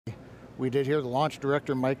We did hear the launch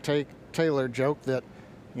director, Mike Taylor, joke that,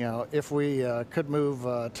 you know, if we could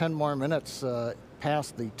move 10 more minutes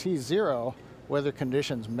past the T0, weather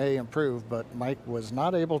conditions may improve, but Mike was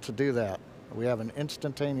not able to do that. We have an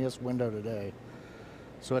instantaneous window today.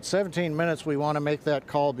 So at 17 minutes, we want to make that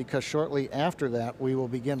call because shortly after that, we will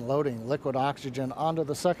begin loading liquid oxygen onto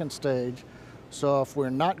the second stage. So if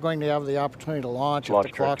we're not going to have the opportunity to launch, if the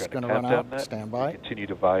clock's going to run out, stand by. We continue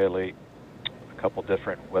to violate a couple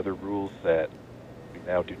different weather rules that we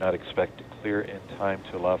now do not expect to clear in time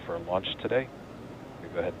to allow for a launch today. We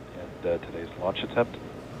go ahead and end today's launch attempt.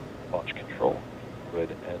 Launch control. Go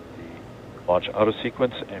ahead and end the launch auto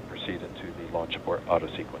sequence and proceed into the launch abort auto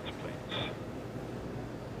sequence, please.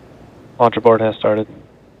 Launch abort has started.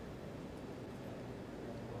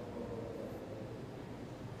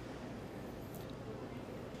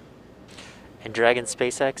 And Dragon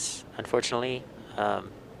SpaceX, unfortunately,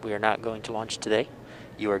 we are not going to launch today.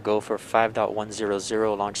 You are go for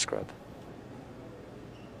 5.100 launch scrub.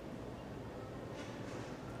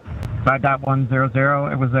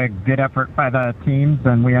 5.100. It was a good effort by the teams,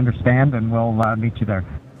 and we understand, and we'll meet you there.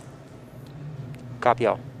 Copy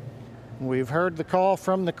all. We've heard the call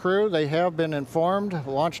from the crew. They have been informed.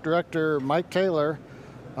 Launch director Mike Taylor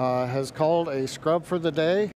has called a scrub for the day.